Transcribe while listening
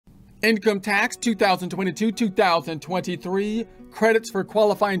Income tax 2022-2023, credits for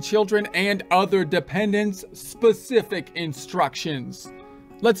qualifying children and other dependents, specific instructions.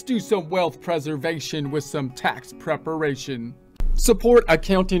 Let's do some wealth preservation with some tax preparation. Support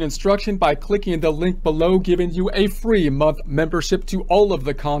accounting instruction by clicking the link below, giving you a free month membership to all of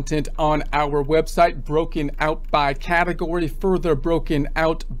the content on our website, broken out by category, further broken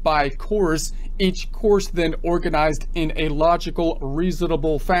out by course. Each course then organized in a logical,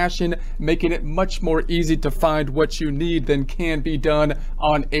 reasonable fashion, making it much more easy to find what you need than can be done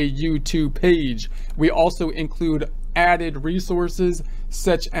on a YouTube page. We also include added resources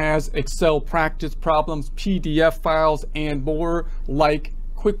such as Excel practice problems, PDF files, and more, like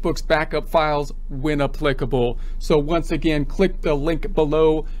QuickBooks backup files when applicable. So once again, click the link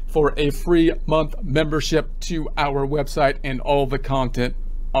below for a free month membership to our website and all the content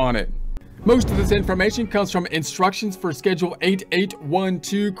on it. Most of this information comes from instructions for Schedule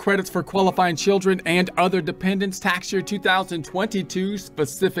 8812, credits for qualifying children and other dependents, tax year 2022,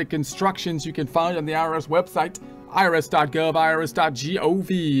 specific instructions you can find on the IRS website, irs.gov,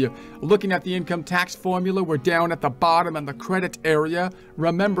 irs.gov. Looking at the income tax formula, we're down at the bottom in the credit area.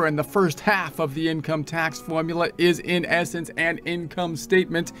 Remember, in the first half of the income tax formula is in essence an income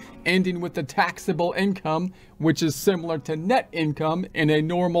statement ending with the taxable income, which is similar to net income in a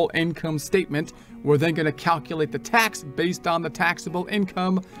normal income statement. We're then going to calculate the tax based on the taxable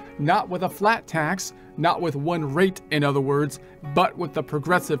income, not with a flat tax, not with one rate in other words, but with the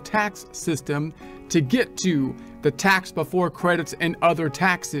progressive tax system to get to the tax before credits and other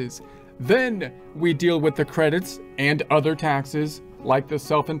taxes. Then we deal with the credits and other taxes like the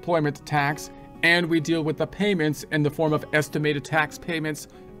self-employment tax, and we deal with the payments in the form of estimated tax payments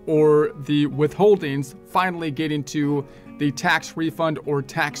or the withholdings, finally getting to the tax refund or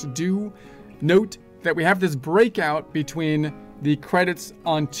tax due. Note that we have this breakout between the credits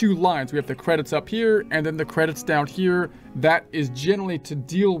on two lines. We have the credits up here and then the credits down here. That is generally to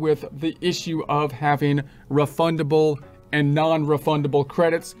deal with the issue of having refundable and non-refundable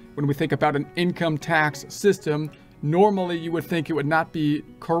credits. When we think about an income tax system, normally you would think it would not be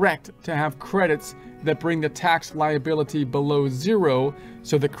correct to have credits that bring the tax liability below zero.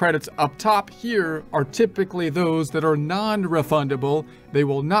 So the credits up top here are typically those that are non-refundable. They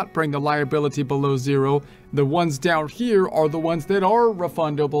will not bring the liability below zero. The ones down here are the ones that are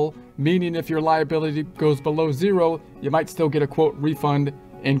refundable, meaning if your liability goes below zero, you might still get a quote refund,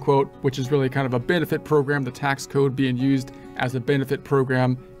 end quote, which is really kind of a benefit program, the tax code being used as a benefit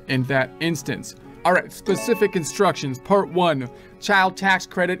program in that instance. All right, specific instructions. Part 1, child tax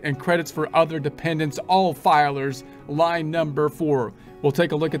credit and credits for other dependents, all filers, line number 4. We'll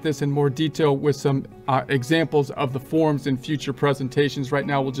take a look at this in more detail with some examples of the forms in future presentations. Right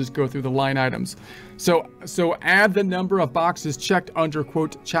now, we'll just go through the line items. So add the number of boxes checked under,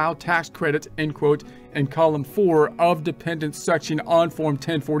 quote, child tax credit, end quote, in column 4 of dependents section on Form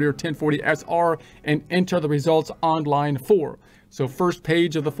 1040 or 1040-SR and enter the results on line 4. So first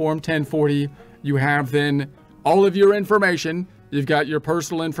page of the Form 1040, you have then all of your information. You've got your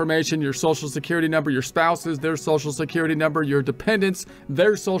personal information, your social security number, your spouses, their social security number, your dependents,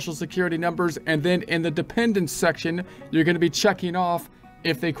 their social security numbers, and then in the dependents section, you're going to be checking off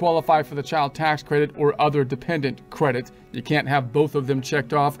if they qualify for the child tax credit or other dependent credit. You can't have both of them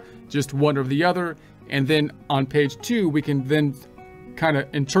checked off, just one or the other. And then on page 2, we can then kind of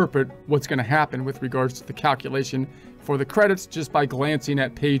interpret what's going to happen with regards to the calculation for the credits just by glancing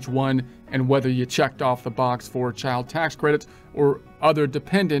at page 1 and whether you checked off the box for child tax credit or other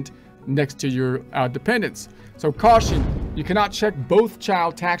dependent next to your dependents. So caution, you cannot check both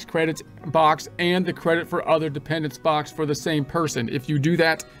child tax credits box and the credit for other dependents box for the same person. If you do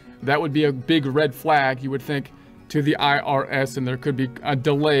that, that would be a big red flag, you would think, to the IRS, and there could be a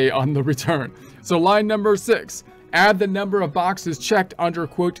delay on the return. So line number 6. Add the number of boxes checked under,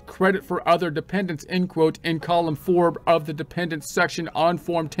 quote, credit for other dependents, end quote, in column 4 of the dependents section on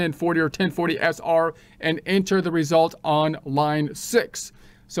Form 1040 or 1040-SR and enter the result on line 6.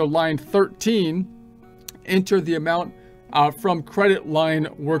 So line 13, enter the amount from credit line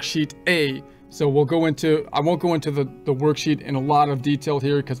worksheet A. So we'll go into, I won't go into the worksheet in a lot of detail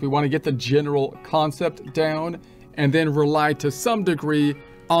here because we want to get the general concept down and then rely to some degree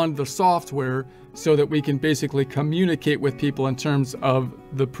on the software so that we can basically communicate with people in terms of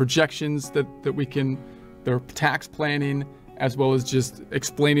the projections that we can, their tax planning, as well as just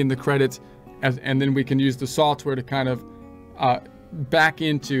explaining the credits, and then we can use the software to kind of back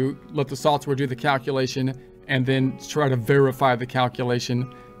into, let the software do the calculation, and then try to verify the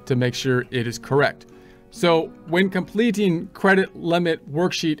calculation to make sure it is correct. So when completing credit limit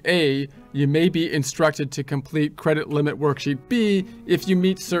worksheet A, you may be instructed to complete credit limit worksheet B if you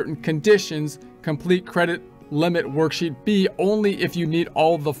meet certain conditions. Complete credit limit worksheet B only if you meet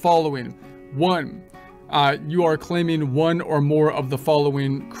all the following. 1. You are claiming one or more of the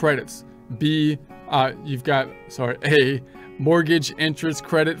following credits. B, you've got, A, mortgage interest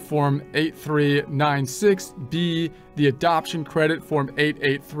credit form 8396. B, the adoption credit form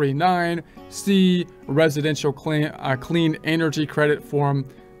 8839. C, residential clean energy credit form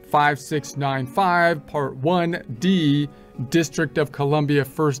 5695 part 1. D, District of Columbia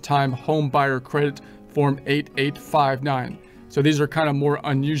first time home buyer credit form 8859. So these are kind of more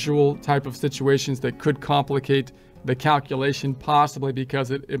unusual type of situations that could complicate the calculation, possibly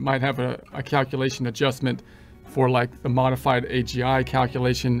because it might have a calculation adjustment for like the modified AGI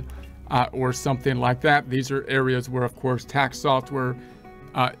calculation or something like that. These are areas where, of course, tax software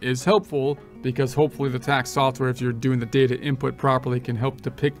is helpful, because hopefully the tax software, if you're doing the data input properly, can help to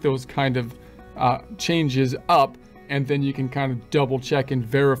pick those kind of changes up, and then you can kind of double check and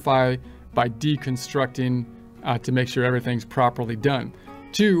verify by deconstructing to make sure everything's properly done.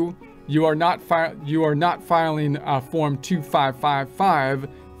 2, you are not filing form 2555.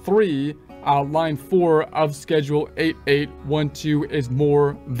 3, line 4 of schedule 8812 is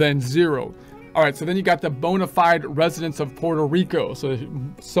more than 0. All right, so then you got the bona fide residents of Puerto Rico. So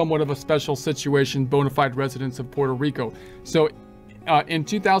somewhat of a special situation, bona fide residents of Puerto Rico. So in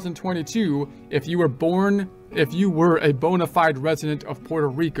 2022, if you were a bona fide resident of Puerto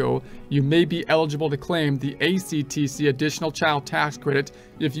Rico, you may be eligible to claim the ACTC additional child tax credit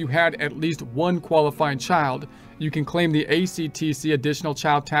if you had at least one qualifying child. You can claim the ACTC additional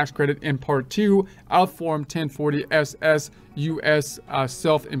child tax credit in Part 2 of Form 1040 SS U.S.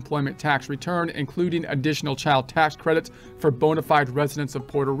 Self-Employment Tax Return, including additional child tax credits for bona fide residents of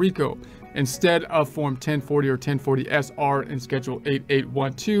Puerto Rico, instead of Form 1040 or 1040 SR in Schedule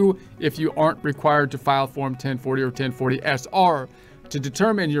 8812 if you aren't required to file Form 1040 or 1040 SR. To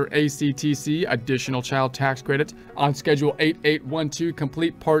determine your ACTC additional child tax credit on Schedule 8812,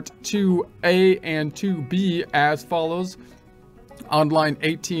 complete Part 2A and 2B as follows. On line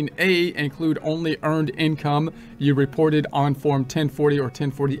 18A, include only earned income you reported on Form 1040 or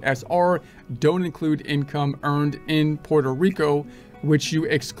 1040 SR. Don't include income earned in Puerto Rico, which you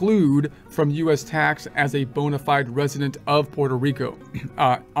exclude from U.S. tax as a bona fide resident of Puerto Rico.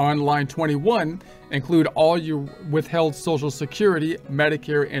 On line 21, include all your withheld Social Security,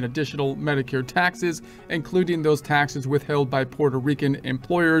 Medicare, and additional Medicare taxes, including those taxes withheld by Puerto Rican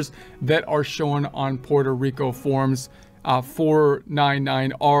employers that are shown on Puerto Rico forms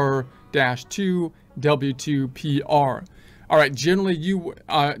 499R-2 W2PR. All right,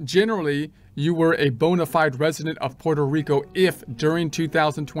 generally you were a bona fide resident of Puerto Rico if during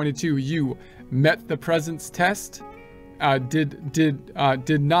 2022 you met the presence test,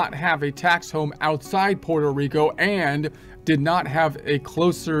 did not have a tax home outside Puerto Rico, and did not have a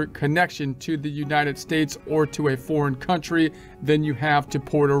closer connection to the United States or to a foreign country than you have to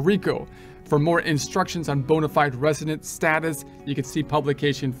Puerto Rico. For more instructions on bona fide resident status, you can see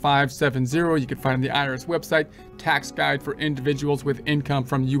publication 570. You can find on the IRS website, Tax Guide for Individuals with Income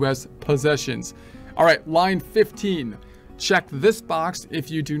from U.S. Possessions. All right, line 15. Check this box if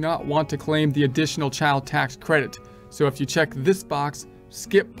you do not want to claim the additional child tax credit. So if you check this box,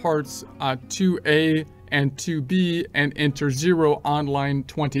 skip parts 2A and 2B and enter 0 on line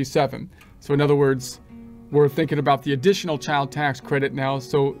 27. So in other words, we're thinking about the additional child tax credit now.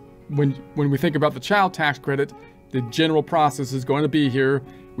 So when we think about the child tax credit, the general process is going to be here.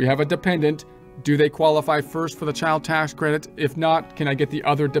 We have a dependent. Do they qualify first for the child tax credit? If not, can I get the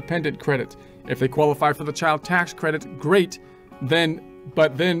other dependent credit? If they qualify for the child tax credit, great.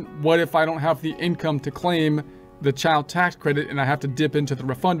 But then what if I don't have the income to claim the child tax credit and I have to dip into the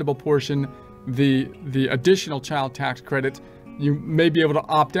refundable portion, the additional child tax credit? You may be able to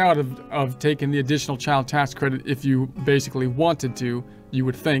opt out of taking the additional child tax credit if you basically wanted to. You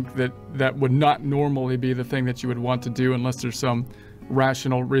would think that that would not normally be the thing that you would want to do unless there's some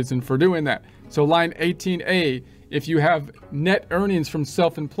rational reason for doing that. So line 18A, if you have net earnings from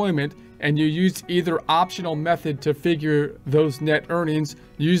self-employment and you use either optional method to figure those net earnings,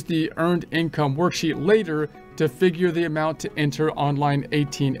 use the earned income worksheet later to figure the amount to enter on line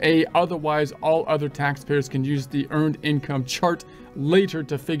 18A. Otherwise, all other taxpayers can use the earned income chart later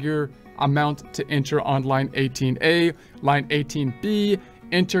to figure amount to enter on line 18A. Line 18B,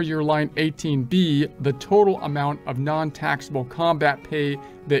 enter your line 18B, the total amount of non-taxable combat pay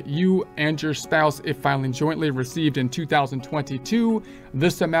that you and your spouse, if filing jointly, received in 2022.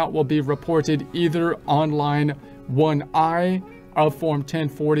 This amount will be reported either on line 1I of Form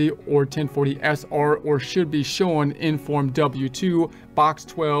 1040 or 1040-SR or should be shown in Form W-2, Box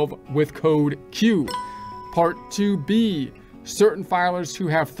 12 with Code Q. Part 2B, certain filers who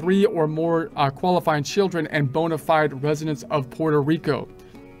have 3 or more qualifying children and bona fide residents of Puerto Rico.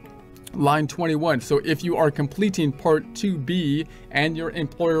 Line 21. So if you are completing Part 2B and your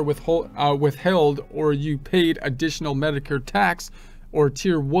employer withheld or you paid additional Medicare tax or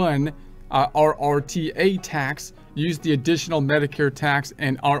Tier 1 RRTA tax, use the additional Medicare tax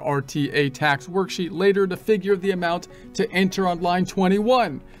and RRTA tax worksheet later to figure the amount to enter on line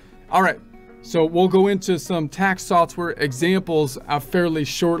 21. All right, so we'll go into some tax software examples fairly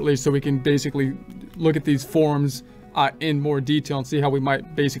shortly so we can basically look at these forms in more detail and see how we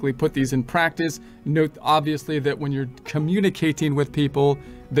might basically put these in practice. Note obviously that when you're communicating with people,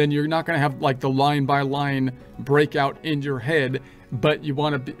 then you're not going to have like the line by line breakout in your head, but you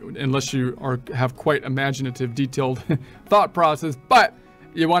want to be, unless you have quite imaginative detailed thought process, but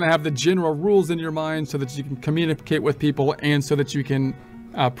you want to have the general rules in your mind so that you can communicate with people and so that you can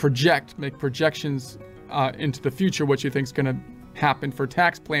make projections into the future, what you think is going to happen for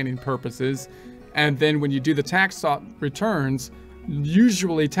tax planning purposes. And then when you do the tax returns,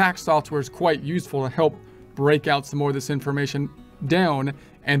 usually tax software is quite useful to help break out some more of this information down,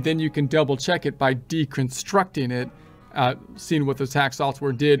 and then you can double check it by deconstructing it, seeing what the tax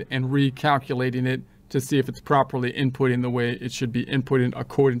software did and recalculating it to see if it's properly inputting the way it should be inputted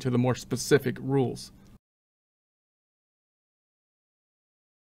according to the more specific rules.